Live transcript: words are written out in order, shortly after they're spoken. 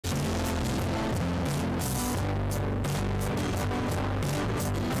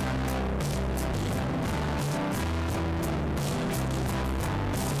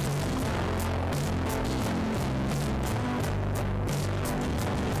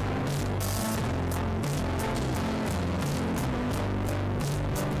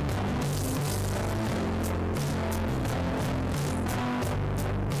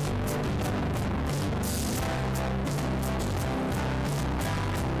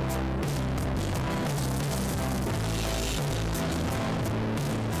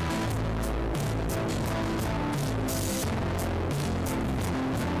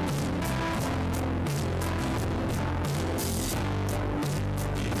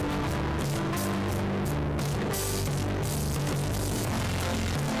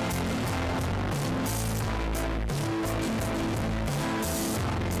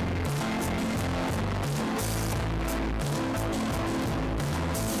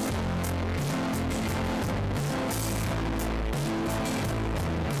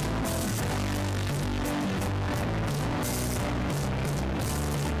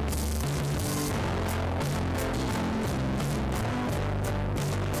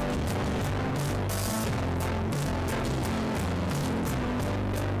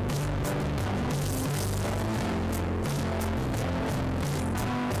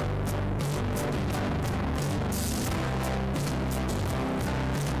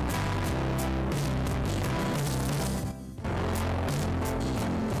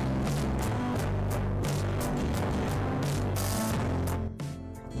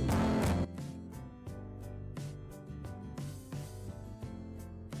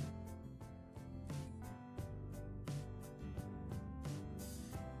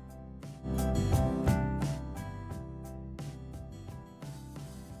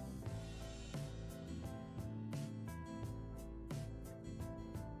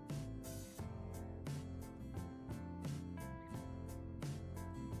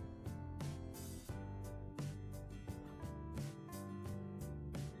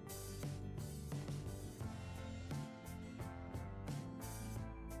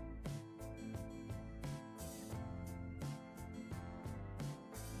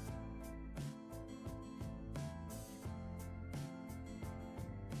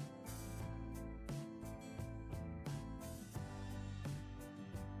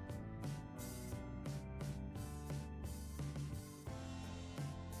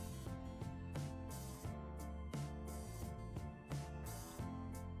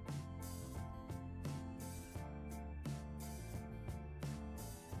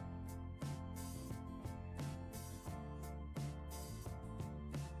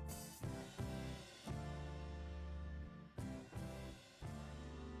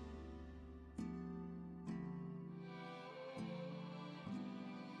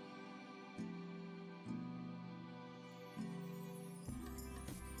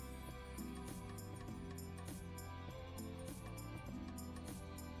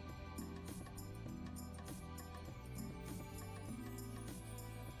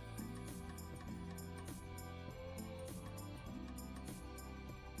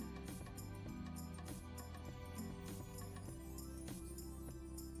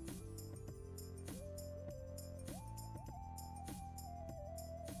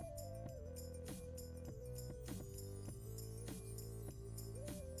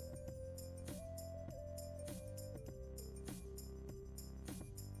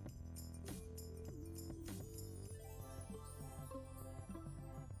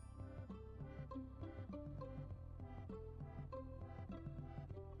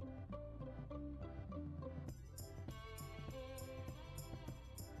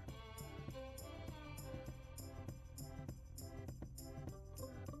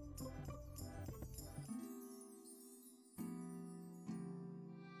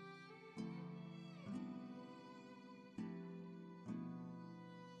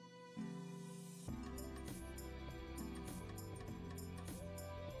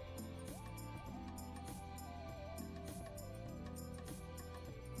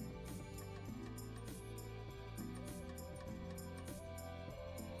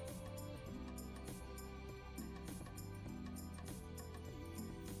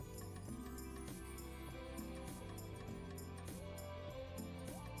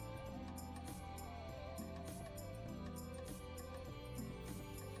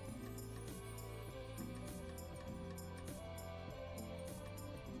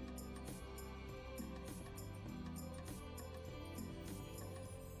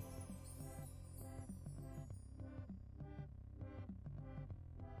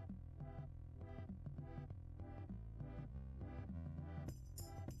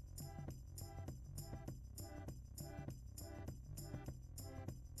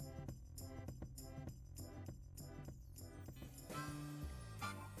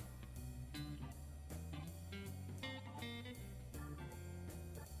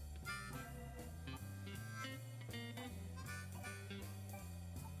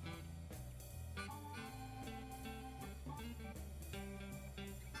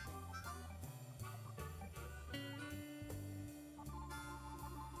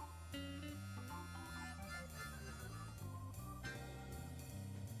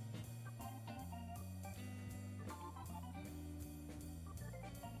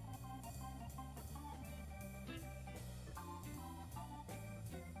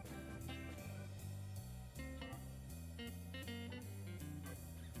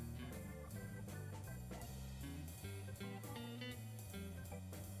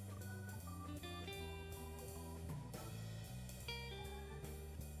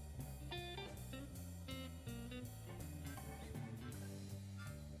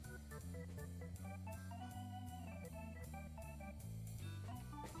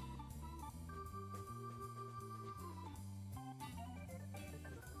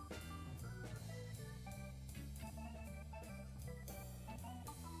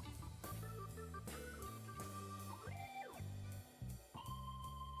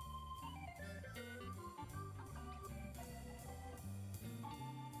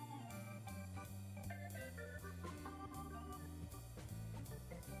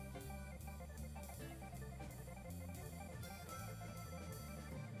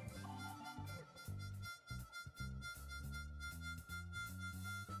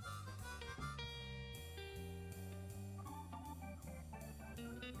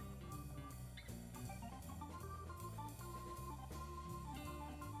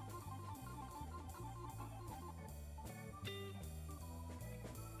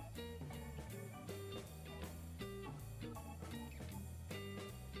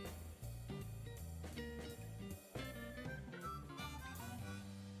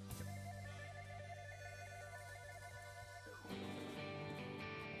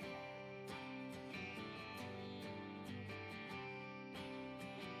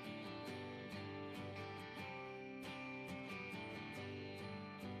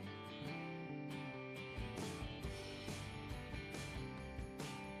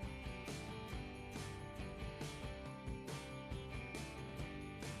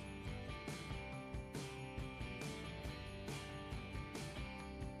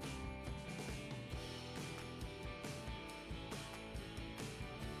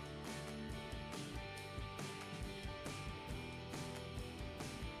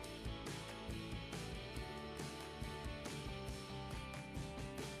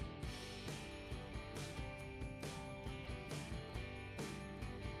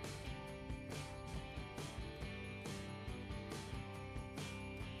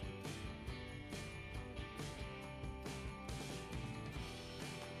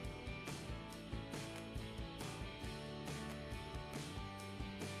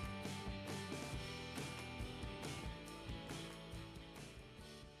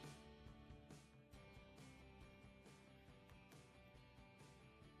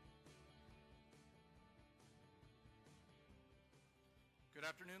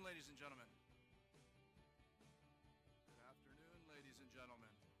Good afternoon, ladies and gentlemen. Good afternoon, ladies and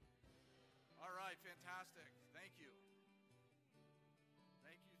gentlemen. All right, fantastic. Thank you.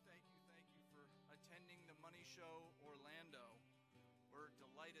 Thank you for attending the Money Show Orlando. We're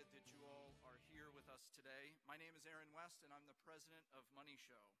delighted that you all are here with us today. My name is Aaron West, and I'm the president of Money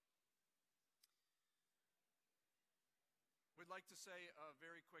Show. We'd like to say a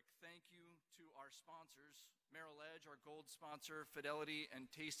very quick thank you to our sponsors, Merrill Edge, our gold sponsor, Fidelity and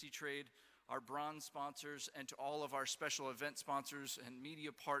Tasty Trade, our bronze sponsors, and to all of our special event sponsors and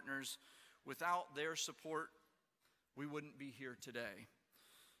media partners. Without their support, we wouldn't be here today.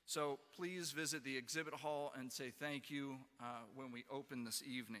 So please visit the exhibit hall and say thank you when we open this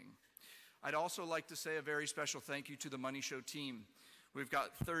evening. I'd also like to say a very special thank you to the Money Show team. We've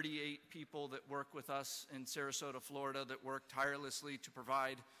got 38 people that work with us in Sarasota, Florida, that work tirelessly to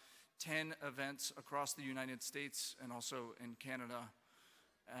provide 10 events across the United States and also in Canada.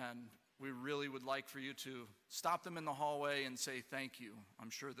 And we really would like for you to stop them in the hallway and say thank you. I'm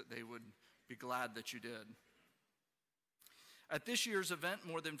sure that they would be glad that you did. At this year's event,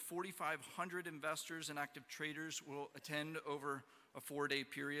 more than 4,500 investors and active traders will attend over a 4-day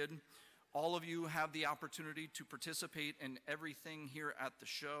period. All of you have the opportunity to participate in everything here at the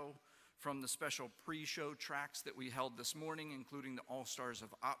show, from the special pre-show tracks that we held this morning, including the All-Stars of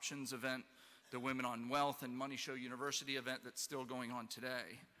Options event, the Women on Wealth and Money Show University event that's still going on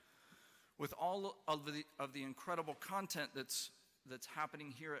today. With all of the incredible content that's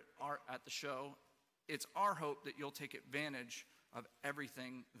happening here at the show, it's our hope that you'll take advantage of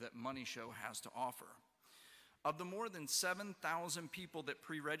everything that Money Show has to offer. Of the more than 7,000 people that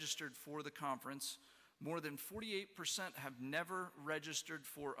pre-registered for the conference, more than 48% have never registered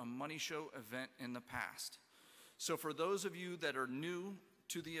for a Money Show event in the past. So for those of you that are new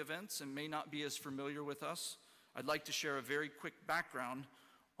to the events and may not be as familiar with us, I'd like to share a very quick background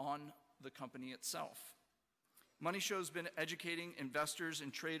on the company itself. Money Show's been educating investors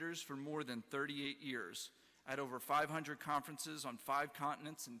and traders for more than 38 years at over 500 conferences on 5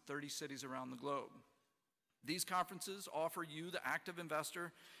 continents and 30 cities around the globe. These conferences offer you, the active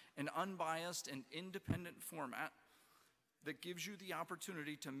investor, an unbiased and independent format that gives you the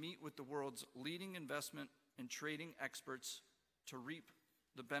opportunity to meet with the world's leading investment and trading experts to reap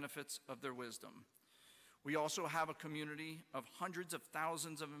the benefits of their wisdom. We also have a community of hundreds of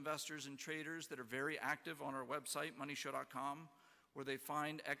thousands of investors and traders that are very active on our website, moneyshow.com, where they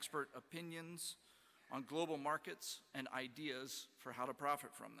find expert opinions on global markets and ideas for how to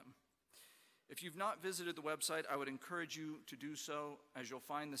profit from them. If you've not visited the website, I would encourage you to do so, as you'll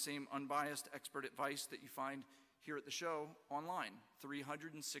find the same unbiased expert advice that you find here at the show online,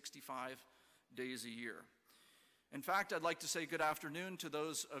 365 days a year. In fact, I'd like to say good afternoon to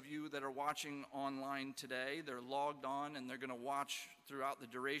those of you that are watching online today. They're logged on and they're going to watch throughout the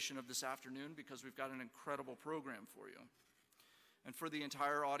duration of this afternoon because we've got an incredible program for you. And for the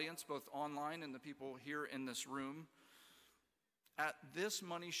entire audience, both online and the people here in this room, at this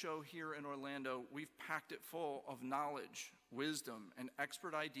Money Show here in Orlando, we've packed it full of knowledge, wisdom, and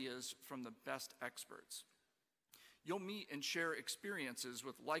expert ideas from the best experts. You'll meet and share experiences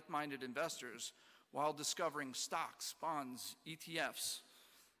with like-minded investors while discovering stocks, bonds, ETFs,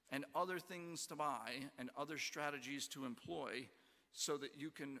 and other things to buy and other strategies to employ so that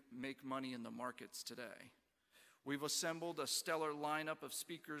you can make money in the markets today. We've assembled a stellar lineup of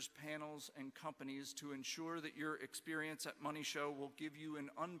speakers, panels, and companies to ensure that your experience at Money Show will give you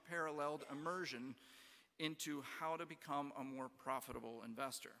an unparalleled immersion into how to become a more profitable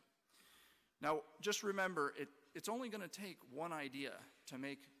investor. Now, just remember, it's only going to take one idea to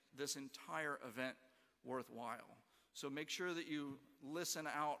make this entire event worthwhile. So make sure that you listen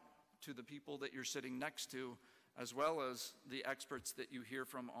out to the people that you're sitting next to, as well as the experts that you hear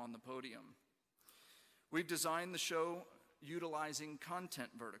from on the podium. We've designed the show utilizing content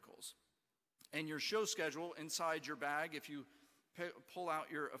verticals. And your show schedule inside your bag, if you pull out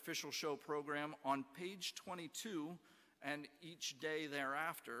your official show program on page 22 and each day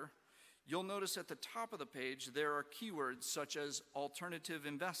thereafter, you'll notice at the top of the page there are keywords such as alternative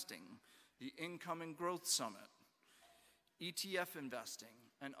investing, the Income and Growth Summit, ETF investing,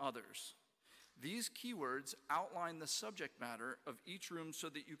 and others. These keywords outline the subject matter of each room so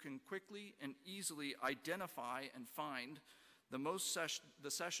that you can quickly and easily identify and find the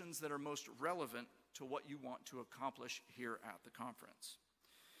sessions that are most relevant to what you want to accomplish here at the conference.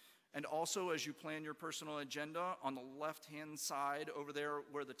 And also, as you plan your personal agenda, on the left-hand side over there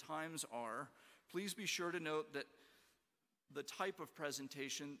where the times are, please be sure to note that the type of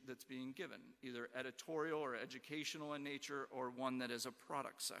presentation that's being given, either editorial or educational in nature, or one that is a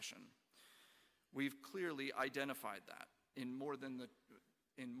product session. We've clearly identified that in more than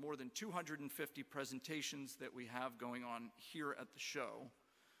in more than 250 presentations that we have going on here at the show,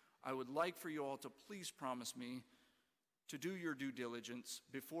 I would like for you all to please promise me to do your due diligence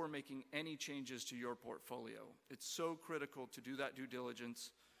before making any changes to your portfolio. It's so critical to do that due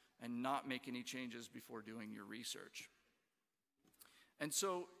diligence and not make any changes before doing your research. And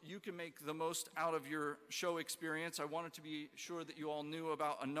so you can make the most out of your show experience. I wanted to be sure that you all knew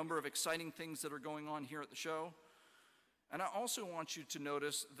about a number of exciting things that are going on here at the show. And I also want you to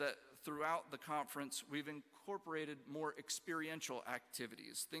notice that throughout the conference, we've incorporated more experiential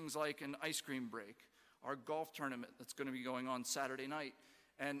activities, things like an ice cream break, our golf tournament that's going to be going on Saturday night,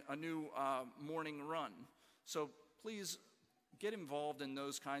 and a new morning run. So please get involved in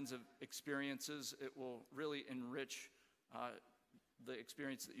those kinds of experiences. It will really enrich the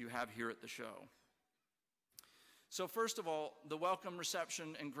experience that you have here at the show. So first of all, the welcome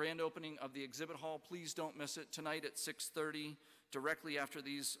reception and grand opening of the exhibit hall, please don't miss it, tonight at 6:30, directly after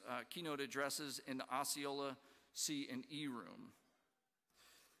these keynote addresses in the Osceola C&E room.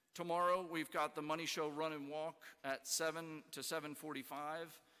 Tomorrow, we've got the MoneyShow Run and Walk at 7 to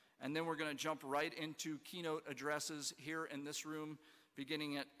 7:45, and then we're going to jump right into keynote addresses here in this room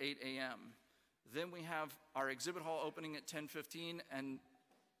beginning at 8 a.m. Then we have our exhibit hall opening at 10:15, and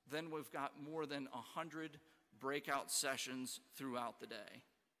then we've got more than 100 breakout sessions throughout the day.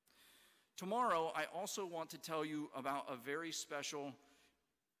 Tomorrow, I also want to tell you about a very special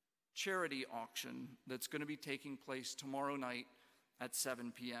charity auction that's going to be taking place tomorrow night at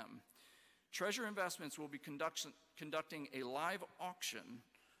 7 p.m. Treasure Investments will be conducting a live auction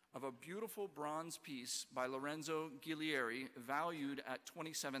of a beautiful bronze piece by Lorenzo Guilieri valued at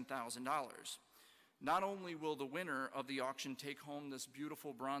 $27,000. Not only will the winner of the auction take home this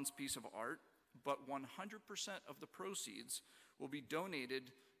beautiful bronze piece of art, but 100% of the proceeds will be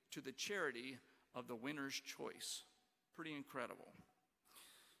donated to the charity of the winner's choice. Pretty incredible.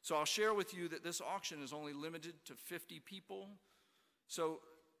 So I'll share with you that this auction is only limited to 50 people. So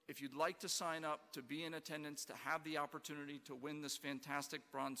if you'd like to sign up to be in attendance, to have the opportunity to win this fantastic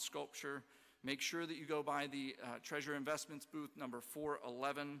bronze sculpture, make sure that you go by the Treasure Investments booth number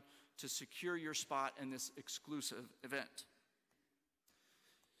 411 to secure your spot in this exclusive event.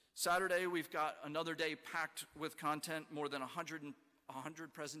 Saturday, we've got another day packed with content. More than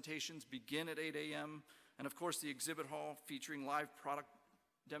 100 presentations begin at 8 a.m. And of course, the exhibit hall featuring live product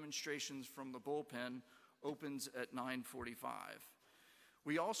demonstrations from the bullpen opens at 9:45.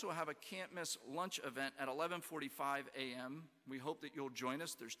 We also have a can't miss lunch event at 11:45 a.m. We hope that you'll join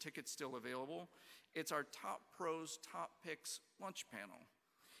us. There's tickets still available. It's our Top Pros, Top Picks lunch panel.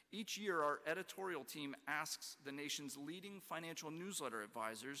 Each year, our editorial team asks the nation's leading financial newsletter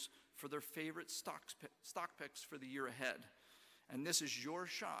advisors for their favorite stock picks for the year ahead. And this is your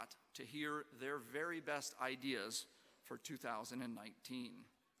shot to hear their very best ideas for 2019.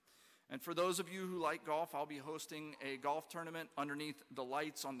 And for those of you who like golf, I'll be hosting a golf tournament underneath the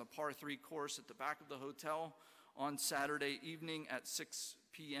lights on the par 3 course at the back of the hotel on Saturday evening at 6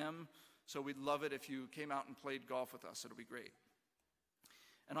 p.m. So we'd love it if you came out and played golf with us. It'll be great.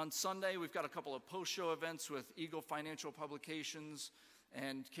 And on Sunday, we've got a couple of post-show events with Eagle Financial Publications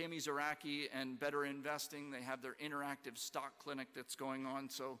and Kami Zaraki and Better Investing. They have their interactive stock clinic that's going on.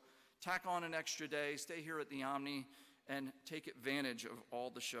 So tack on an extra day, stay here at the Omni, and take advantage of all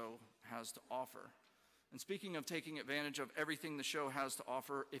the show has to offer. And speaking of taking advantage of everything the show has to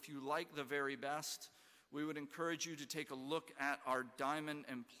offer, if you like the very best, we would encourage you to take a look at our Diamond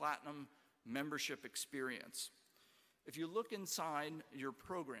and Platinum membership experience. If you look inside your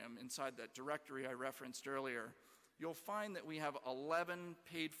program, inside that directory I referenced earlier, you'll find that we have 11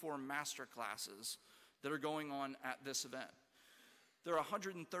 paid-for master classes that are going on at this event. They're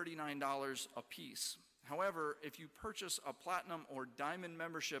 $139 a piece. However, if you purchase a Platinum or Diamond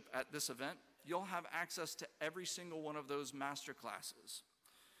membership at this event, you'll have access to every single one of those master classes.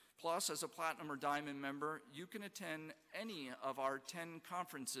 Plus, as a Platinum or Diamond member, you can attend any of our 10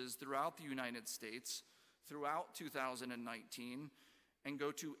 conferences throughout the United States throughout 2019 and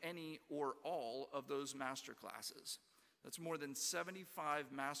go to any or all of those master classes. That's more than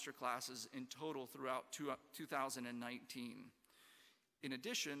 75 master classes in total throughout 2019. In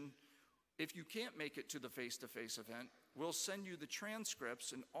addition, if you can't make it to the face-to-face event, we'll send you the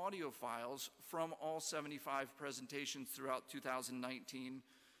transcripts and audio files from all 75 presentations throughout 2019.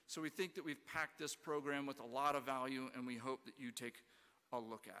 So we think that we've packed this program with a lot of value, and we hope that you take a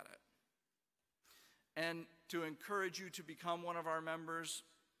look at it. And to encourage you to become one of our members,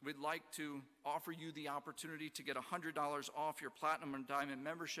 we'd like to offer you the opportunity to get $100 off your Platinum and Diamond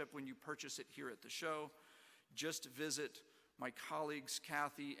membership when you purchase it here at the show. Just visit my colleagues,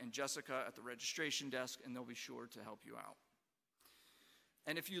 Kathy and Jessica, at the registration desk, and they'll be sure to help you out.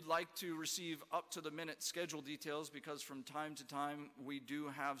 And if you'd like to receive up-to-the-minute schedule details, because from time to time we do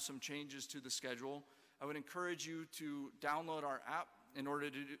have some changes to the schedule, I would encourage you to download our app. In order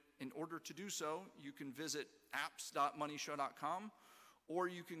to do so, you can visit apps.moneyshow.com, or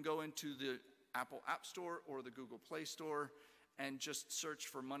you can go into the Apple App Store or the Google Play Store and just search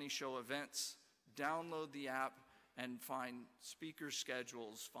for Money Show events, download the app, and find speaker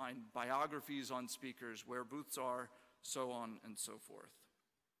schedules, find biographies on speakers, where booths are, so on and so forth.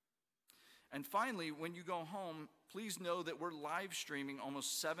 And finally, when you go home, please know that we're live streaming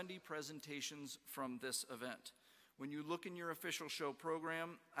almost 70 presentations from this event. When you look in your official show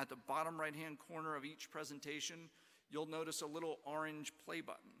program, at the bottom right-hand corner of each presentation, you'll notice a little orange play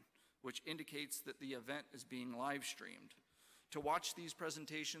button, which indicates that the event is being live streamed. To watch these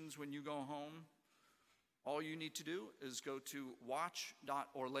presentations when you go home, all you need to do is go to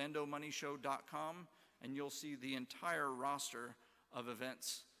watch.orlandomoneyshow.com, and you'll see the entire roster of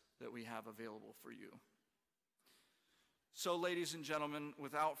events that we have available for you. So, ladies and gentlemen,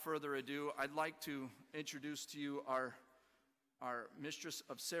 without further ado, I'd like to introduce to you our mistress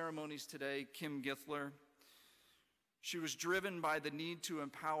of ceremonies today, Kim Githler. She was driven by the need to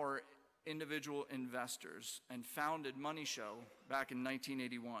empower individual investors and founded MoneyShow back in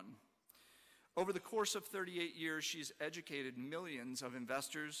 1981. Over the course of 38 years, she's educated millions of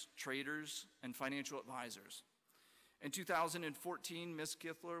investors, traders, and financial advisors. In 2014, Ms.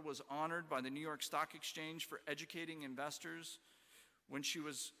 Githler was honored by the New York Stock Exchange for educating investors when she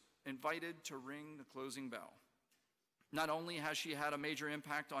was invited to ring the closing bell. Not only has she had a major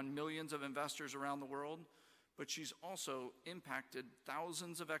impact on millions of investors around the world, but she's also impacted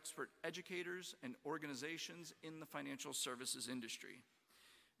thousands of expert educators and organizations in the financial services industry.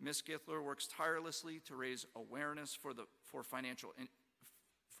 Ms. Githler works tirelessly to raise awareness for financial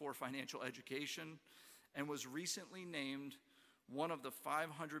education, and was recently named one of the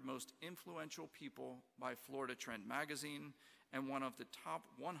 500 most influential people by Florida Trend magazine and one of the top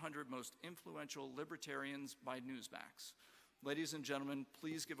 100 most influential libertarians by Newsmax. Ladies and gentlemen,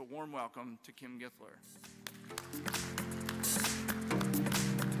 please give a warm welcome to Kim Githler.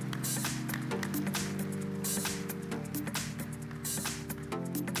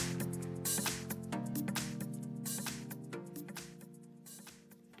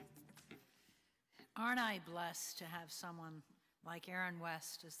 Aren't I blessed to have someone like Aaron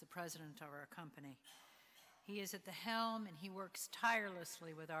West as the president of our company? He is at the helm, and he works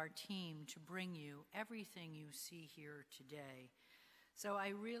tirelessly with our team to bring you everything you see here today. So I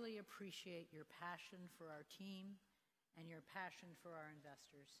really appreciate your passion for our team and your passion for our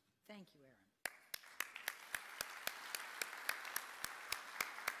investors. Thank you, Aaron.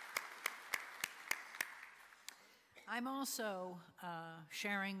 I'm also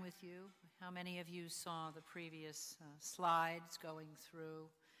sharing with you how many of you saw the previous slides going through,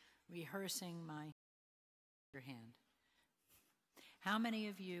 rehearsing your hand. How many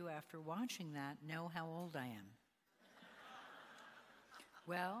of you, after watching that, know how old I am?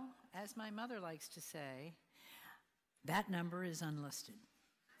 Well, as my mother likes to say, that number is unlisted.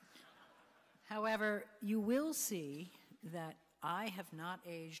 However, you will see that I have not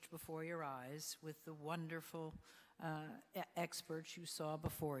aged before your eyes with the wonderful experts you saw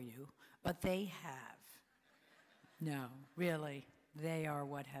before you, but they have. No, really, they are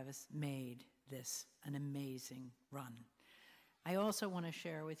what has made this an amazing run. I also want to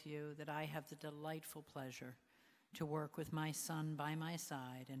share with you that I have the delightful pleasure to work with my son by my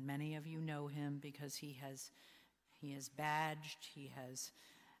side, and many of you know him because he has badged, he has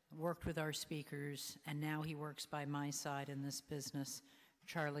worked with our speakers, and now he works by my side in this business.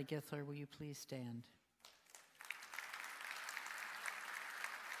 Charlie Githler, will you please stand?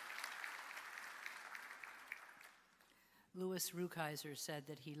 Louis Rukeyser said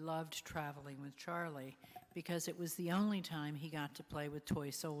that he loved traveling with Charlie because it was the only time he got to play with toy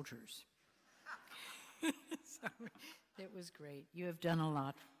soldiers. So it was great. You have done a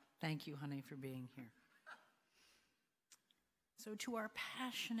lot. Thank you, honey, for being here. So to our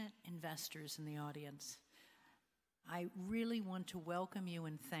passionate investors in the audience, I really want to welcome you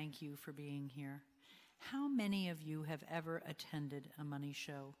and thank you for being here. How many of you have ever attended a money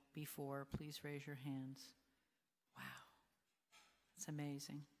show before? Please raise your hands. Wow. It's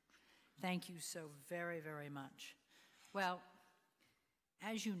amazing. Thank you so very, very much. Well,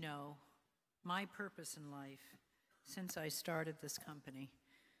 as you know, my purpose in life, since I started this company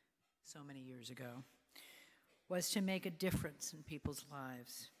so many years ago, was to make a difference in people's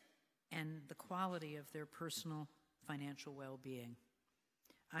lives and the quality of their personal financial well-being.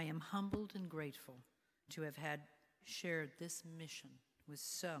 I am humbled and grateful to have shared this mission with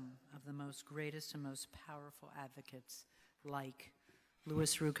some of the most greatest and most powerful advocates like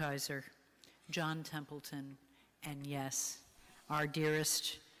Louis Rukeyser, John Templeton, and yes, our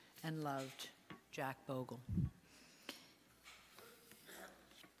dearest and loved Jack Bogle.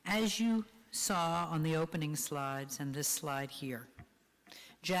 As you saw on the opening slides and this slide here,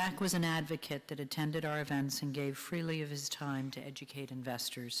 Jack was an advocate that attended our events and gave freely of his time to educate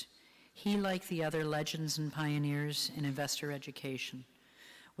investors. He, like the other legends and pioneers in investor education,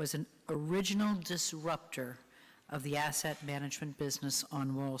 was an original disruptor of the asset management business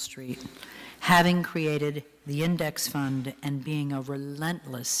on Wall Street, having created the index fund and being a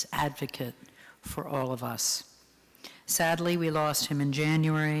relentless advocate for all of us. Sadly, we lost him in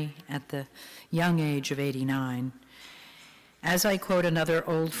January at the young age of 89. As I quote another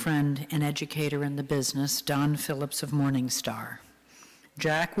old friend and educator in the business, Don Phillips of Morningstar,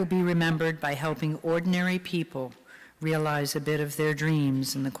 Jack will be remembered by helping ordinary people realize a bit of their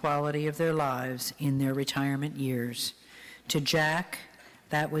dreams and the quality of their lives in their retirement years. To Jack,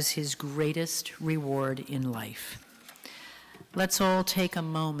 that was his greatest reward in life. Let's all take a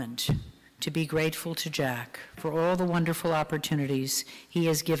moment to be grateful to Jack for all the wonderful opportunities he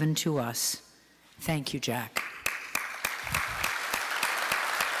has given to us. Thank you, Jack.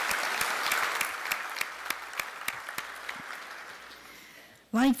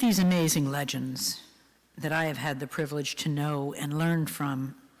 Like these amazing legends that I have had the privilege to know and learn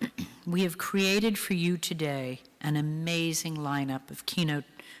from, we have created for you today an amazing lineup of keynote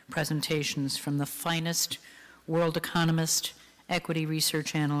presentations from the finest world economists, equity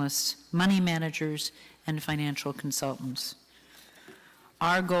research analysts, money managers, and financial consultants.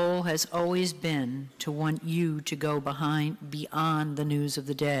 Our goal has always been to want you to go beyond the news of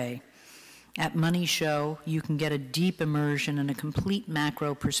the day. At MoneyShow, you can get a deep immersion and a complete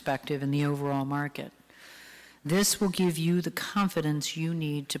macro perspective in the overall market. This will give you the confidence you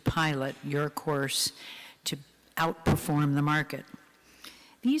need to pilot your course to outperform the market.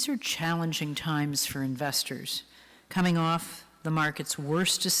 These are challenging times for investors, coming off the market's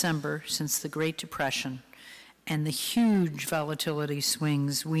worst December since the Great Depression and the huge volatility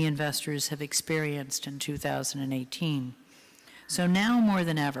swings we investors have experienced in 2018. So now more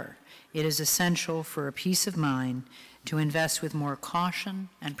than ever, it is essential for a peace of mind to invest with more caution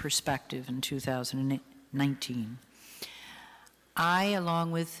and perspective in 2019. I,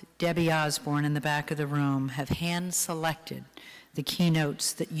 along with Debbie Osborne in the back of the room, have hand-selected the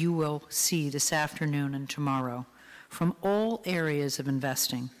keynotes that you will see this afternoon and tomorrow from all areas of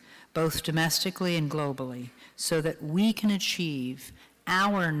investing, both domestically and globally, so that we can achieve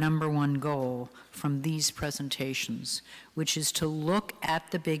our number one goal from these presentations, which is to look at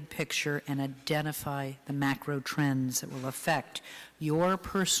the big picture and identify the macro trends that will affect your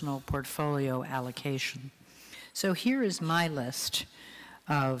personal portfolio allocation. So here is my list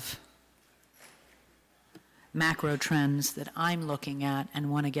of macro trends that I'm looking at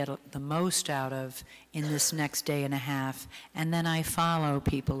and want to get the most out of in this next day and a half, and then I follow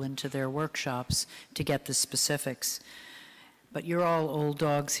people into their workshops to get the specifics. But you're all old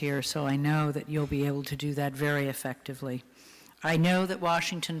dogs here, so I know that you'll be able to do that very effectively. I know that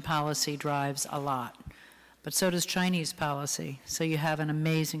Washington policy drives a lot, but so does Chinese policy. So you have an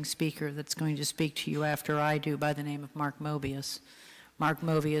amazing speaker that's going to speak to you after I do by the name of Mark Mobius. Mark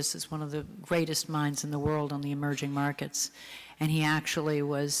Mobius is one of the greatest minds in the world on the emerging markets, and he actually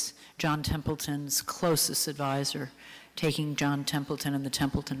was John Templeton's closest advisor, taking John Templeton and the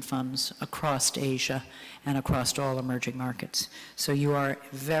Templeton funds across Asia and across all emerging markets. So you are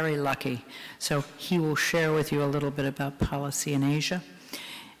very lucky. So he will share with you a little bit about policy in Asia,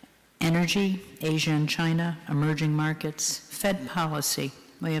 energy, Asia and China, emerging markets, Fed policy.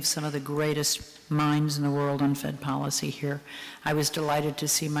 We have some of the greatest minds in the world on Fed policy here. I was delighted to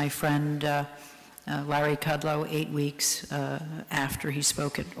see my friend Larry Kudlow 8 weeks after he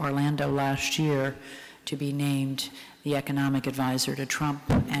spoke at Orlando last year to be named the economic advisor to Trump,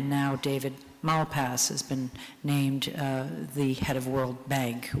 and now David Malpass has been named the head of World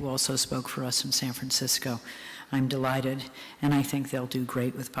Bank, who also spoke for us in San Francisco. I'm delighted, and I think they'll do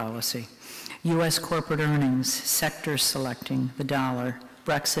great with policy. U.S. corporate earnings, sector selecting, the dollar,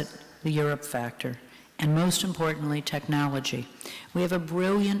 Brexit, the Europe factor, and most importantly, technology. We have a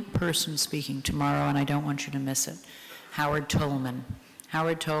brilliant person speaking tomorrow, and I don't want you to miss it, Howard Tolman.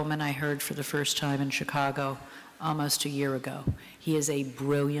 Howard Tolman, I heard for the first time in Chicago almost a year ago. He is a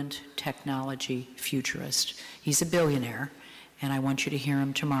brilliant technology futurist. He's a billionaire, and I want you to hear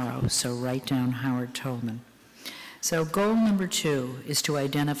him tomorrow, so write down Howard Tolman. So goal number 2 is to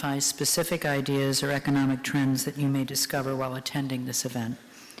identify specific ideas or economic trends that you may discover while attending this event,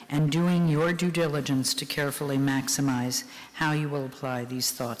 and doing your due diligence to carefully maximize how you will apply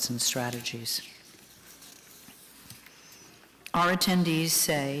these thoughts and strategies. Our attendees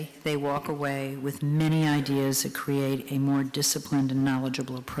say they walk away with many ideas that create a more disciplined and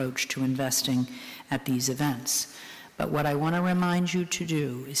knowledgeable approach to investing at these events. But what I want to remind you to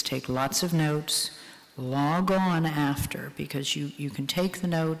do is take lots of notes, log on after, because you can take the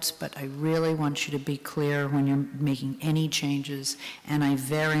notes, but I really want you to be clear when you're making any changes, and I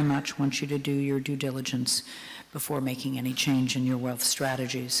very much want you to do your due diligence before making any change in your wealth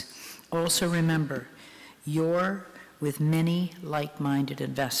strategies. Also remember, you're with many like-minded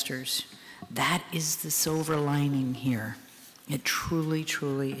investors. That is the silver lining here. It truly,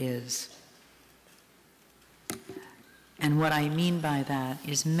 truly is. And what I mean by that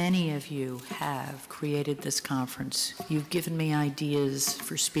is many of you have created this conference. You've given me ideas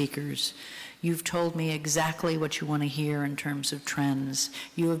for speakers. You've told me exactly what you want to hear in terms of trends.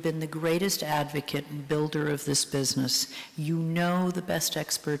 You have been the greatest advocate and builder of this business. You know the best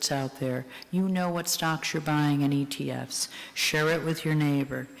experts out there. You know what stocks you're buying in ETFs. Share it with your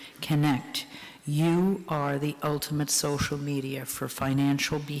neighbor. Connect. You are the ultimate social media for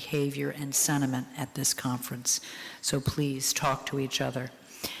financial behavior and sentiment at this conference. So please talk to each other.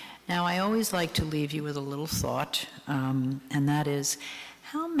 Now, I always like to leave you with a little thought, and that is,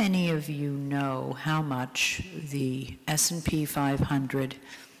 how many of you know how much the S&P 500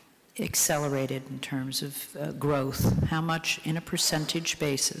 accelerated in terms of growth? How much, in a percentage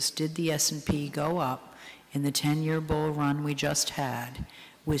basis, did the S&P go up in the 10-year bull run we just had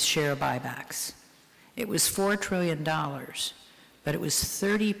with share buybacks? It was $4 trillion, but it was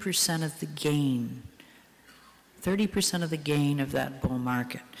 30% of the gain. 30% of the gain of that bull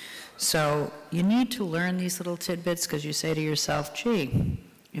market. So you need to learn these little tidbits because you say to yourself, gee,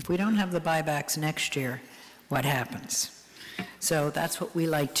 if we don't have the buybacks next year, what happens? So that's what we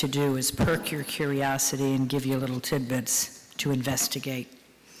like to do, is perk your curiosity and give you little tidbits to investigate.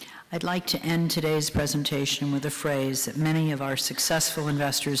 I'd like to end today's presentation with a phrase that many of our successful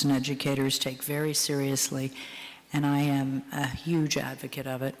investors and educators take very seriously, and I am a huge advocate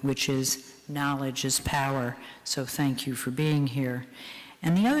of it, which is knowledge is power. So thank you for being here.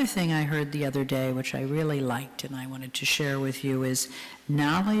 And the other thing I heard the other day, which I really liked and I wanted to share with you, is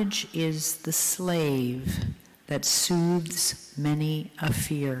knowledge is the slave that soothes many a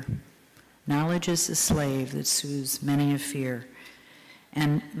fear. Knowledge is the slave that soothes many a fear.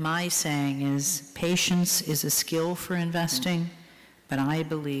 And my saying is, patience is a skill for investing, but I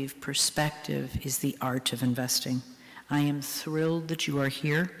believe perspective is the art of investing. I am thrilled that you are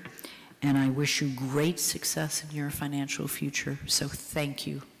here, and I wish you great success in your financial future. So thank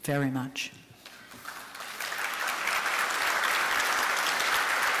you very much.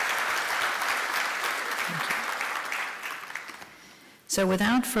 Thank you. So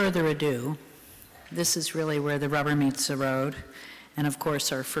without further ado, this is really where the rubber meets the road. And of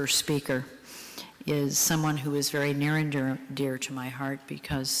course, our first speaker is someone who is very near and dear to my heart,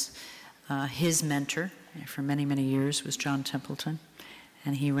 because his mentor for many, many years was John Templeton,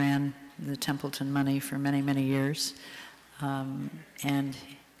 and he ran the Templeton money for many, many years. And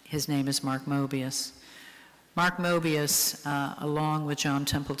his name is Mark Mobius. Mark Mobius, along with John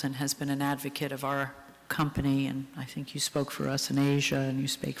Templeton, has been an advocate of our company, and I think you spoke for us in Asia and you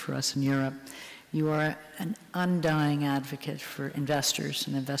speak for us in Europe. You are an undying advocate for investors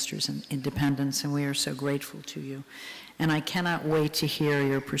and investors in independence, and we are so grateful to you. And I cannot wait to hear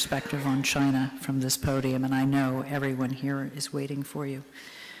your perspective on China from this podium, and I know everyone here is waiting for you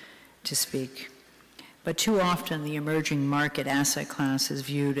to speak. But too often, the emerging market asset class is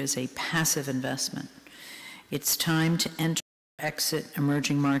viewed as a passive investment. It's time to enter or exit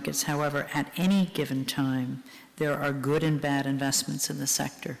emerging markets. However, at any given time, there are good and bad investments in the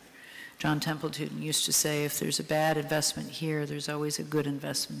sector. John Templeton used to say, if there's a bad investment here, there's always a good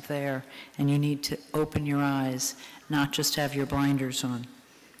investment there, and you need to open your eyes, not just have your blinders on.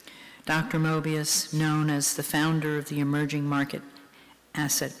 Dr. Mobius, known as the founder of the emerging market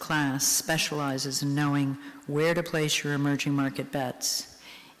asset class, specializes in knowing where to place your emerging market bets.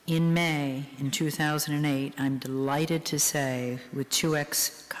 In May, in 2008, I'm delighted to say, with two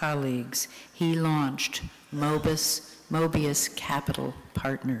ex-colleagues, he launched Mobius Capital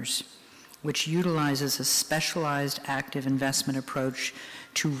Partners, which utilizes a specialized active investment approach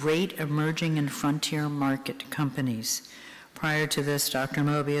to rate emerging and frontier market companies. Prior to this, Dr.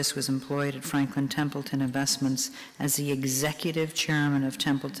 Mobius was employed at Franklin Templeton Investments as the executive chairman of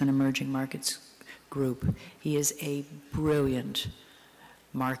Templeton Emerging Markets Group. He is a brilliant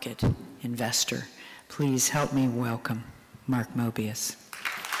market investor. Please help me welcome Mark Mobius.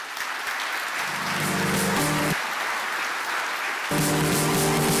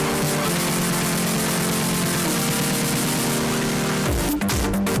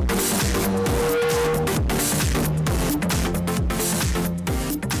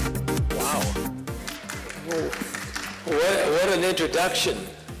 What an introduction.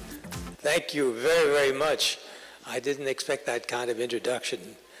 Thank you very, very much. I didn't expect that kind of introduction,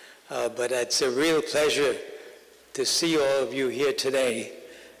 but it's a real pleasure to see all of you here today.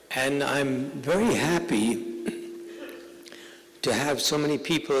 And I'm very happy to have so many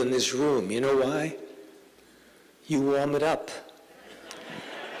people in this room. You know why? You warm it up.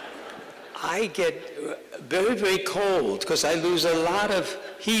 I get very, very cold because I lose a lot of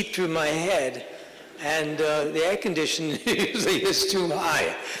heat through my head, and the air conditioning usually is too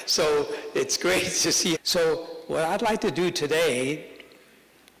high. So it's great to see. So what I'd like to do today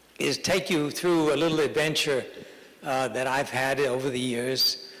is take you through a little adventure that I've had over the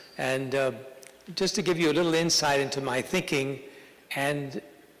years, and just to give you a little insight into my thinking and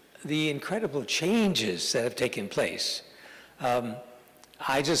the incredible changes that have taken place.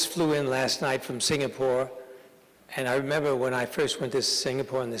 I just flew in last night from Singapore, and I remember when I first went to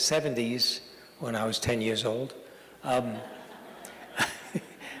Singapore in the 70s, when I was 10 years old.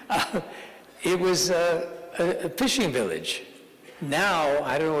 It was a fishing village. Now,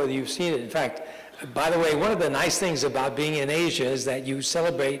 I don't know whether you've seen it. In fact, by the way, one of the nice things about being in Asia is that you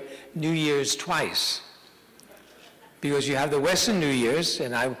celebrate New Year's twice. Because you have the Western New Year's,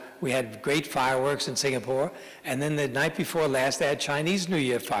 and we had great fireworks in Singapore, and then the night before last, they had Chinese New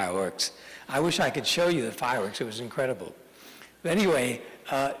Year fireworks. I wish I could show you the fireworks. It was incredible. But anyway,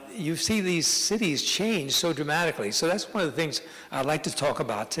 you see these cities change so dramatically. So that's one of the things I'd like to talk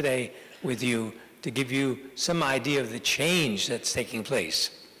about today with you, to give you some idea of the change that's taking place.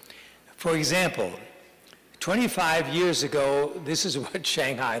 For example, 25 years ago, this is what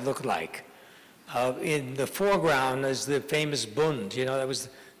Shanghai looked like. In the foreground is the famous Bund. You know, that was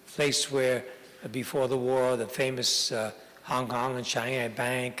the place where, before the war, the famous Hong Kong and Shanghai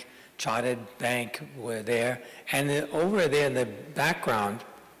Bank, Chartered Bank were there. And over there in the background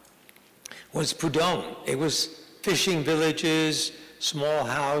was Pudong. It was fishing villages, small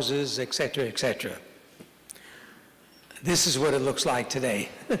houses, etc., etc. This is what it looks like today.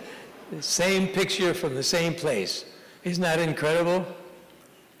 The same picture from the same place. Isn't that incredible?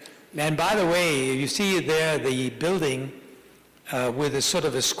 And by the way, you see there the building with a sort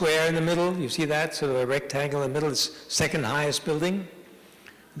of a square in the middle. You see that? Sort of a rectangle in the middle. It's second highest building.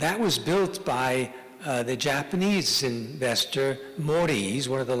 That was built by the Japanese investor Mori. He's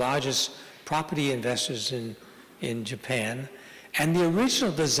one of the largest property investors in Japan. And the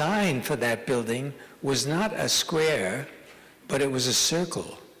original design for that building was not a square, but it was a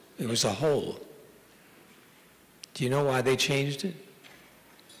circle. It was a hole. Do you know why they changed it?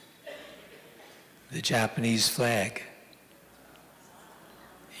 The Japanese flag.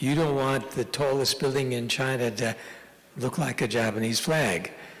 You don't want the tallest building in China to look like a Japanese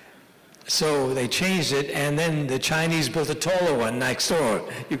flag. So they changed it, and then the Chinese built a taller one next door.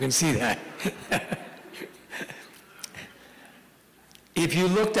 You can see that. If you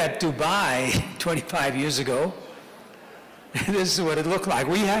looked at Dubai 25 years ago, this is what it looked like.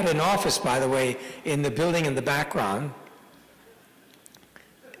 We had an office, by the way, in the building in the background.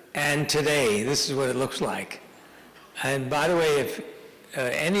 And today, this is what it looks like. And by the way, if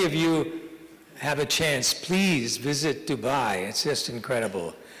any of you have a chance, please visit Dubai. It's just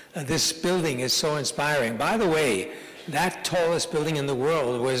incredible. This building is so inspiring. By the way, that tallest building in the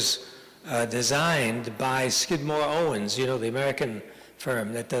world was designed by Skidmore Owens, you know, the American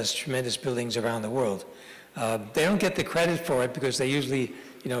firm that does tremendous buildings around the world. They don't get the credit for it because they usually,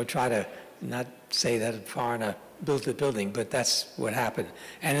 you know, try to not say that a foreigner built the building, but that's what happened.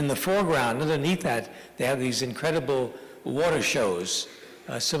 And in the foreground, underneath that, they have these incredible water shows,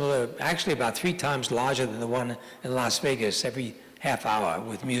 similar, actually about 3 times larger than the one in Las Vegas, every half hour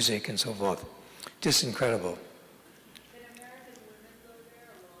with music and so forth. Just incredible. Can American women go there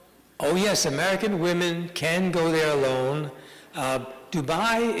alone? Oh yes, American women can go there alone.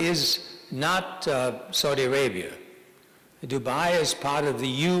 Dubai is not Saudi Arabia. Dubai is part of the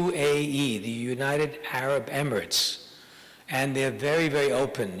UAE, the United Arab Emirates, and they're very, very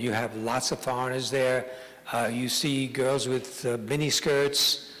open. You have lots of foreigners there. You see girls with mini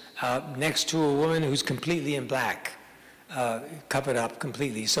skirts next to a woman who's completely in black, covered up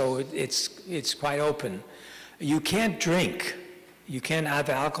completely. So it's quite open. You can't drink. You can't have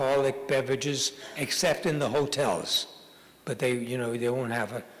alcoholic beverages except in the hotels, but they won't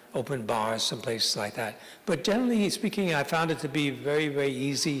have open bars, some places like that. But generally speaking, I found it to be very, very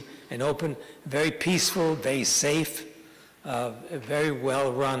easy and open, very peaceful, very safe, a very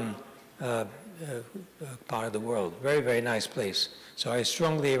well-run part of the world. Very, very nice place. So I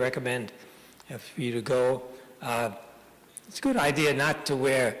strongly recommend for you to go. It's a good idea not to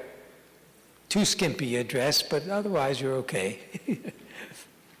wear too skimpy a dress, but otherwise you're okay.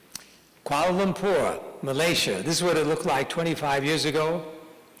 Kuala Lumpur, Malaysia. This is what it looked like 25 years ago.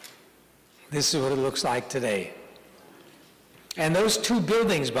 This is what it looks like today. And those two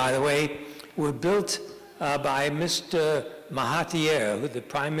buildings, by the way, were built by Mr. Mahathir, the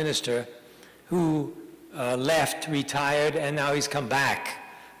Prime Minister, who left, retired, and now he's come back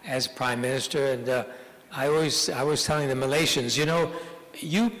as Prime Minister. And I was telling the Malaysians, you know,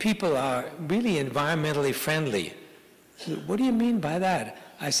 you people are really environmentally friendly. What do you mean by that?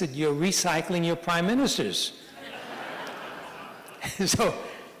 I said, you're recycling your prime ministers. So,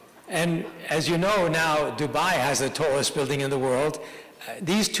 and as you know now, Dubai has the tallest building in the world.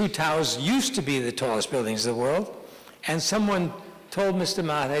 These two towers used to be the tallest buildings in the world. And someone told Mr.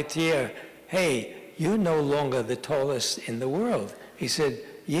 Mahathir, hey, you're no longer the tallest in the world. He said,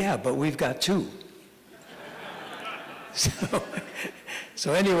 yeah, but we've got two.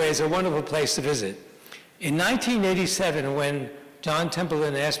 So anyway, it's a wonderful place to visit. In 1987, when John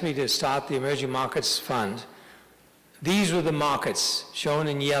Templeton asked me to start the Emerging Markets Fund, these were the markets shown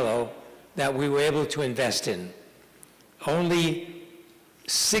in yellow that we were able to invest in. Only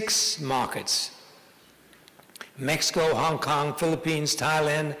 6 markets: Mexico, Hong Kong, Philippines,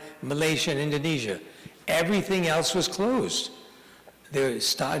 Thailand, Malaysia, and Indonesia. Everything else was closed. There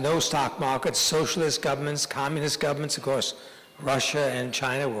were no stock markets, socialist governments, communist governments. Of course, Russia and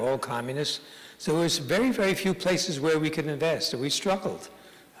China were all communists. So there was very, very few places where we could invest. We struggled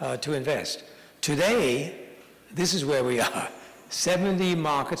to invest. Today, this is where we are. 70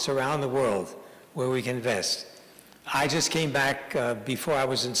 markets around the world where we can invest. I just came back before I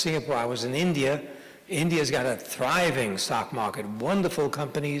was in Singapore. I was in India. India's got a thriving stock market, wonderful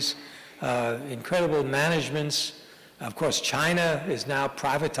companies, incredible managements. Of course, China is now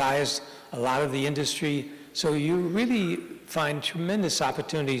privatized a lot of the industry. So you really find tremendous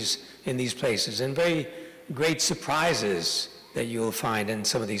opportunities in these places and very great surprises that you'll find in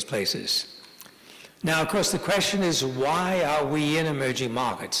some of these places. Now, of course, the question is, why are we in emerging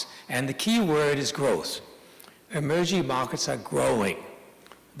markets? And the key word is growth. Emerging markets are growing.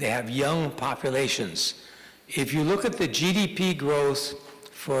 They have young populations. If you look at the GDP growth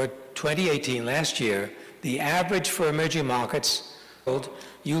for 2018, last year, the average for emerging markets,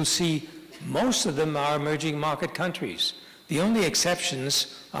 you'll see most of them are emerging market countries. The only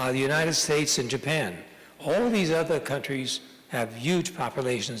exceptions are the United States and Japan. All these other countries have huge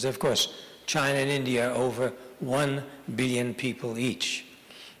populations. Of course, China and India are over 1 billion people each.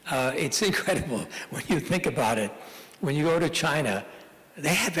 It's incredible when you think about it. When you go to China,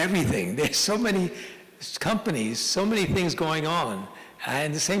 they have everything. There's so many companies, so many things going on.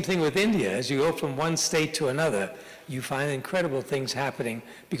 And the same thing with India. As you go from one state to another, you find incredible things happening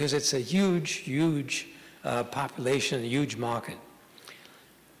because it's a huge, huge population, a huge market.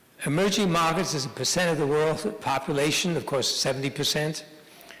 Emerging markets is a percent of the world population, of course, 70%.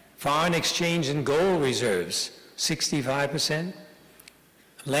 Foreign exchange and gold reserves, 65%.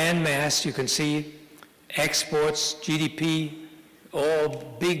 Land mass, you can see, exports, GDP,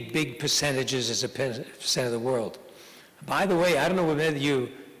 all big, big percentages as a percent of the world. By the way, I don't know whether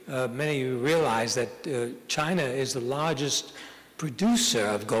many of you realize that China is the largest producer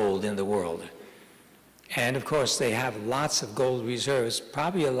of gold in the world. And of course, they have lots of gold reserves,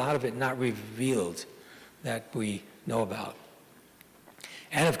 probably a lot of it not revealed that we know about.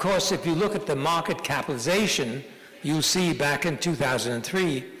 And of course, if you look at the market capitalization, you'll see back in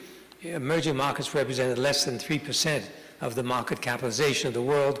 2003, emerging markets represented less than 3% of the market capitalization of the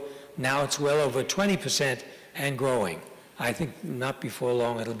world. Now it's well over 20% and growing. I think not before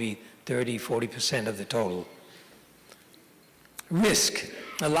long it'll be 30, 40% of the total. Risk.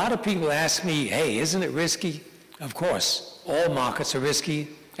 A lot of people ask me, hey, isn't it risky? Of course, all markets are risky,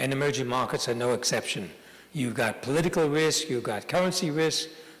 and emerging markets are no exception. You've got political risk, you've got currency risk,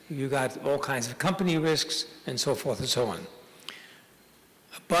 you've got all kinds of company risks, and so forth and so on.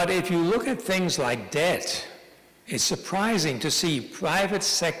 But if you look at things like debt, it's surprising to see private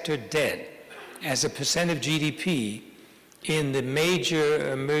sector debt as a percent of GDP in the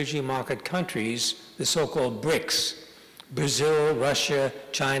major emerging market countries, the so-called BRICS, Brazil, Russia,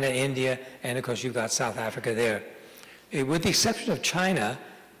 China, India, and of course you've got South Africa there. With the exception of China,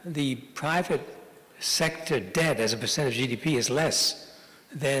 the private sector debt as a percent of GDP is less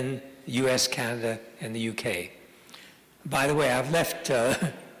than US, Canada, and the UK. By the way, I've left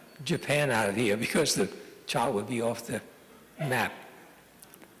Japan out of here because the chart would be off the map.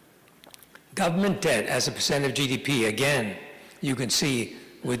 Government debt as a percent of GDP, again, you can see,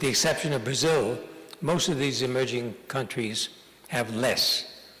 with the exception of Brazil, most of these emerging countries have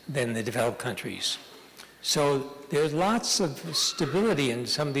less than the developed countries. So there's lots of stability in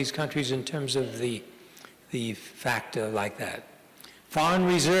some of these countries in terms of the factor like that. Foreign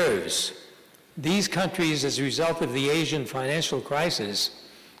reserves. These countries, as a result of the Asian financial crisis,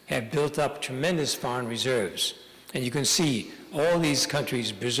 have built up tremendous foreign reserves. And you can see all these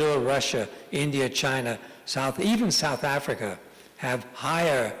countries, Brazil, Russia, India, China, even South Africa, have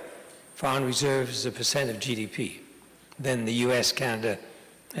higher foreign reserves as a percent of GDP than the US, Canada,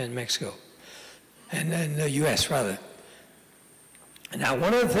 and Mexico, and the US rather. Now,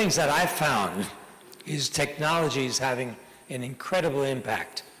 one of the things that I've found is technology is having an incredible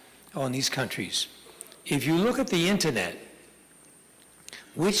impact on these countries. If you look at the internet,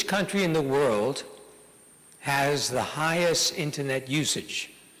 which country in the world has the highest internet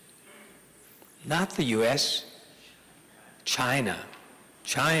usage? Not the US, China.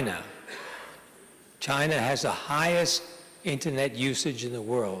 China has the highest internet usage in the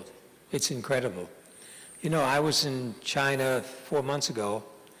world. It's incredible. You know, I was in China 4 months ago,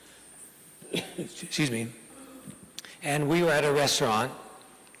 excuse me, and we were at a restaurant,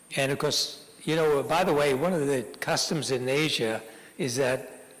 and of course, you know, by the way, one of the customs in Asia is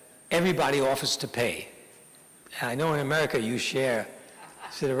that everybody offers to pay. I know in America you sit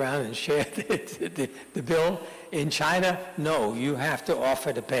around and share the bill. In China, no, you have to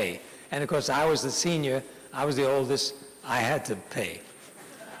offer to pay. And of course, I was the senior, I was the oldest, I had to pay.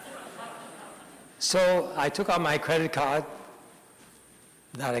 So I took out my credit card,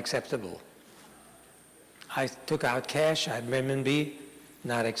 not acceptable. I took out cash, I had renminbi,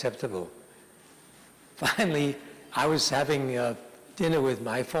 not acceptable. Finally, I was having dinner with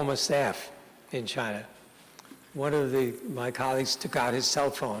my former staff in China. One of my colleagues took out his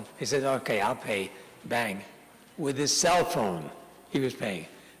cell phone. He said, okay, I'll pay. Bang. With his cell phone, he was paying.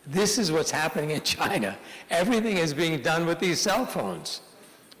 This is what's happening in China. Everything is being done with these cell phones.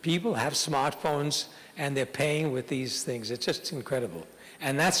 People have smartphones and they're paying with these things. It's just incredible.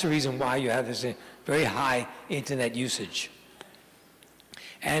 And that's the reason why you have this very high internet usage.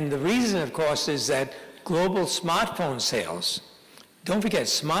 And the reason, of course, is that global smartphone sales, don't forget,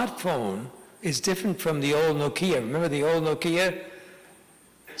 smartphone is different from the old Nokia. Remember the old Nokia?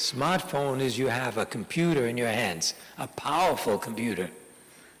 Smartphone is you have a computer in your hands, a powerful computer.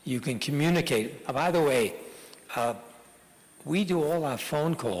 You can communicate. By the way, we do all our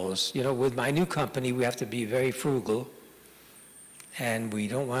phone calls. You know, with my new company, we have to be very frugal, and we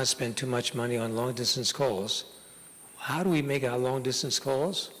don't want to spend too much money on long-distance calls. How do we make our long-distance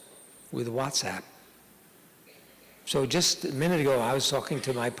calls? With WhatsApp. So just a minute ago, I was talking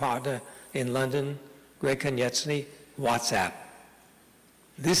to my partner in London, Greg Konieczny, WhatsApp.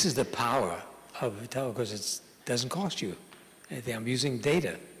 This is the power of Vitel because it doesn't cost you anything. I'm using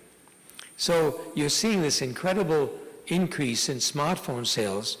data. So you're seeing this incredible increase in smartphone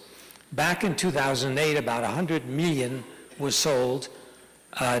sales. Back in 2008, about 100 million was sold.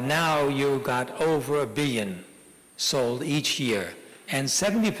 Now you've got over 1 billion sold each year. And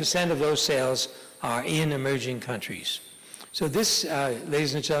 70% of those sales are in emerging countries. So this,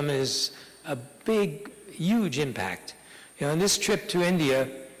 ladies and gentlemen, is a big, huge impact. You know, on this trip to India,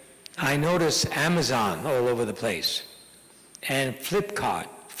 I noticed Amazon all over the place. And Flipkart.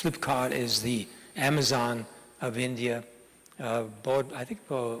 Flipkart is the Amazon of India. I think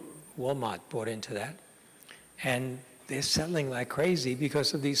Walmart bought into that. And they're selling like crazy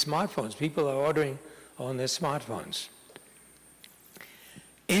because of these smartphones. People are ordering on their smartphones.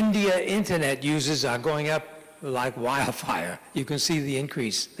 India internet users are going up like wildfire. You can see the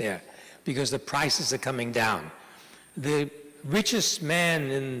increase there because the prices are coming down. The richest man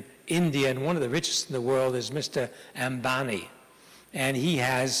in India and one of the richest in the world is Mr. Ambani. And he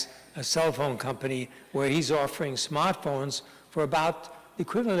has a cell phone company where he's offering smartphones for about the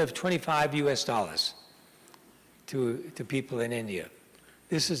equivalent of $25 US to people in India.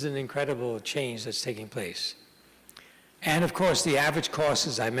 This is an incredible change that's taking place. And of course, the average cost,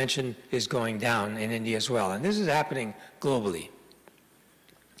 as I mentioned, is going down in India as well. And this is happening globally.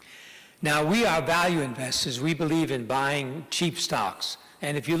 Now, we are value investors. We believe in buying cheap stocks.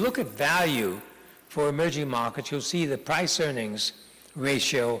 And if you look at value for emerging markets, you'll see the price-earnings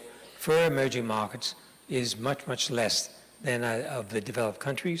ratio for emerging markets is much, much less than of the developed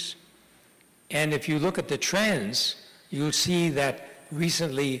countries. And if you look at the trends, you'll see that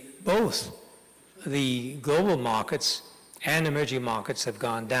recently both the global markets and emerging markets have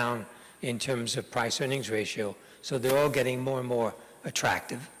gone down in terms of price-earnings ratio, so they're all getting more and more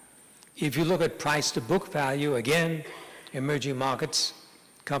attractive. If you look at price-to-book value, again, emerging markets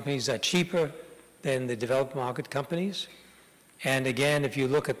companies are cheaper than the developed market companies. And again, if you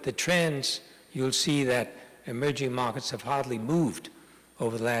look at the trends, you'll see that emerging markets have hardly moved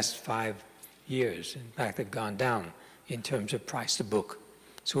over the last 5 years. In fact, they've gone down in terms of price-to-book.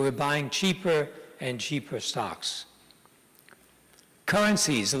 So we're buying cheaper and cheaper stocks.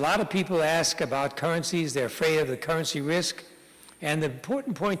 Currencies. A lot of people ask about currencies. They're afraid of the currency risk. And the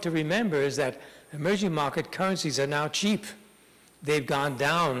important point to remember is that emerging market currencies are now cheap. They've gone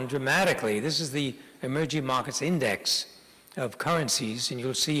down dramatically. This is the emerging markets index of currencies, and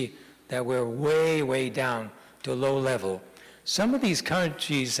you'll see that we're way, way down to a low level. Some of these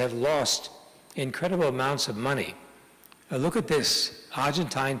currencies have lost incredible amounts of money. Look at this.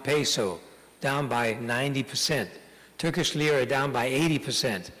 Argentine peso down by 90%. Turkish lira down by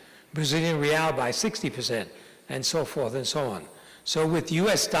 80%. Brazilian real by 60%, and so forth and so on. So with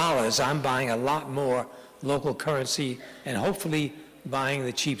US dollars, I'm buying a lot more local currency and hopefully buying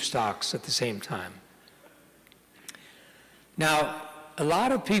the cheap stocks at the same time. Now, a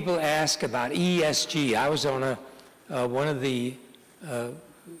lot of people ask about ESG. I was on one of the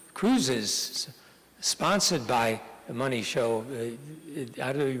cruises sponsored by the MoneyShow.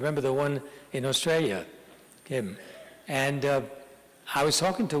 I don't remember the one in Australia, Kim. And I was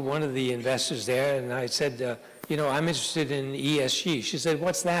talking to one of the investors there, and I said, you know, I'm interested in ESG. She said,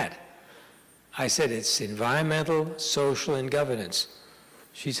 what's that? I said, it's environmental, social, and governance.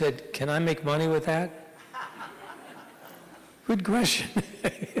 She said, can I make money with that? Good question.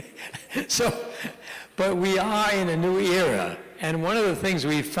 But we are in a new era, and one of the things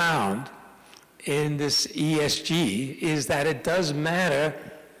we found in this ESG is that it does matter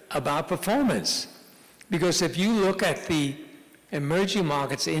about performance. Because if you look at the emerging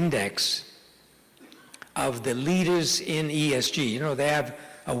markets index of the leaders in ESG, you know, they have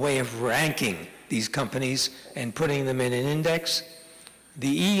a way of ranking these companies and putting them in an index.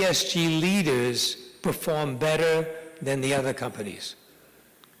 The ESG leaders perform better than the other companies.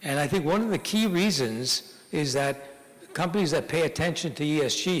 And I think one of the key reasons is that companies that pay attention to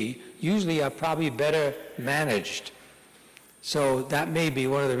ESG usually are probably better managed. So that may be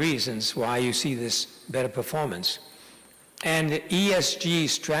one of the reasons why you see this better performance. And ESG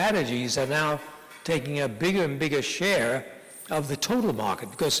strategies are now taking a bigger and bigger share of the total market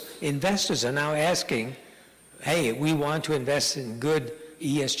because investors are now asking, hey, we want to invest in good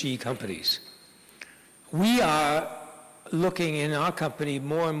ESG companies. We are looking in our company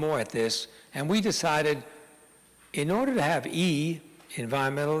more and more at this, and we decided in order to have E,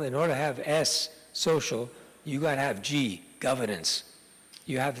 environmental, in order to have S, social, you got to have G, governance.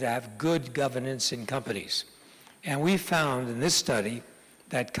 You have to have good governance in companies. And we found in this study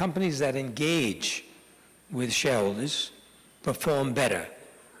that companies that engage with shareholders perform better.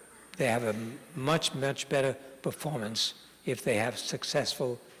 They have a much, much better performance if they have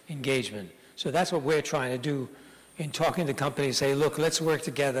successful engagement. So that's what we're trying to do in talking to companies, say, look, let's work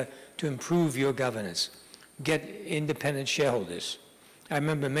together to improve your governance. Get independent shareholders. I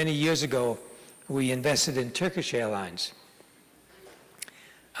remember many years ago, we invested in Turkish Airlines.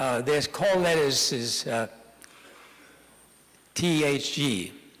 Their call letters is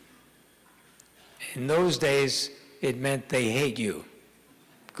THG. In those days, it meant they hate you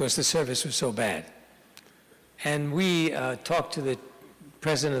because the service was so bad. And we talked to the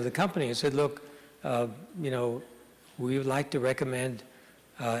president of the company and said, look, you know, we would like to recommend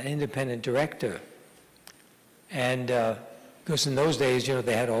an independent director. And because in those days, you know,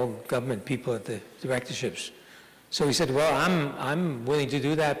 they had all government people at the directorships. So he said, well, I'm willing to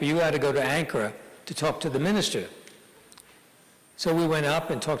do that, but you got to go to Ankara to talk to the minister. So we went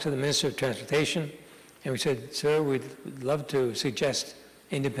up and talked to the Minister of Transportation, and we said, sir, we'd love to suggest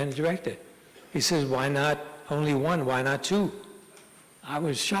independent director. He says, why not only one? Why not two? I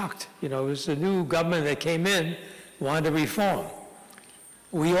was shocked. You know, it was the new government that came in, wanted to reform.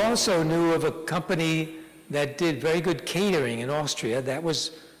 We also knew of a company that did very good catering in Austria that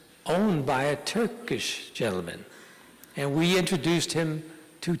was owned by a Turkish gentleman. And we introduced him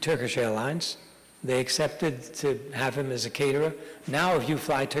to Turkish Airlines. They accepted to have him as a caterer. Now, if you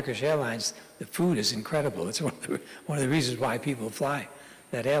fly Turkish Airlines, the food is incredible. It's one of the reasons why people fly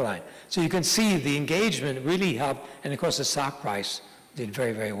that airline. So you can see the engagement really helped, and of course the stock price did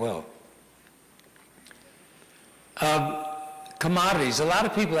very, very well. Commodities. A lot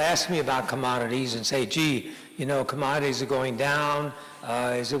of people ask me about commodities and say, gee, you know, commodities are going down.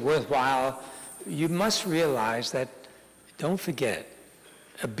 Is it worthwhile? You must realize that, don't forget,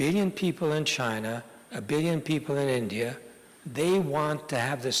 1 billion people in China, 1 billion people in India, they want to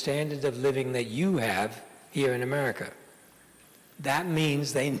have the standard of living that you have here in America. That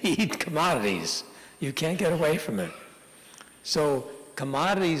means they need commodities. You can't get away from it. So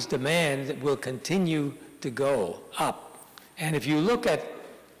commodities demand will continue to go up. And if you look at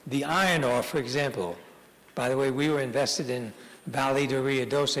the iron ore, for example, by the way, we were invested in Vale do Rio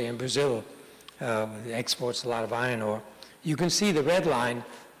Doce in Brazil, exports a lot of iron ore. You can see the red line,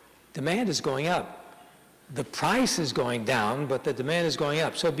 demand is going up. the price is going down, but the demand is going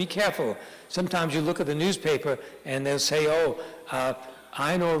up. So be careful. Sometimes you look at the newspaper and they'll say, oh,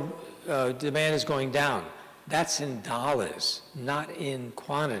 iron ore demand is going down. That's in dollars, not in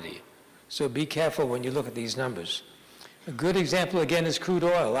quantity. So be careful when you look at these numbers. A good example, again, is crude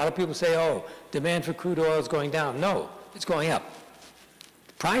oil. A lot of people say, oh, demand for crude oil is going down. No, it's going up.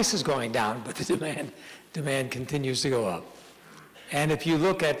 The price is going down, but the demand continues to go up. And if you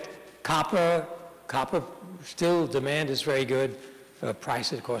look at copper, still demand is very good.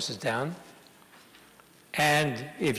 Price, of course, is down. And if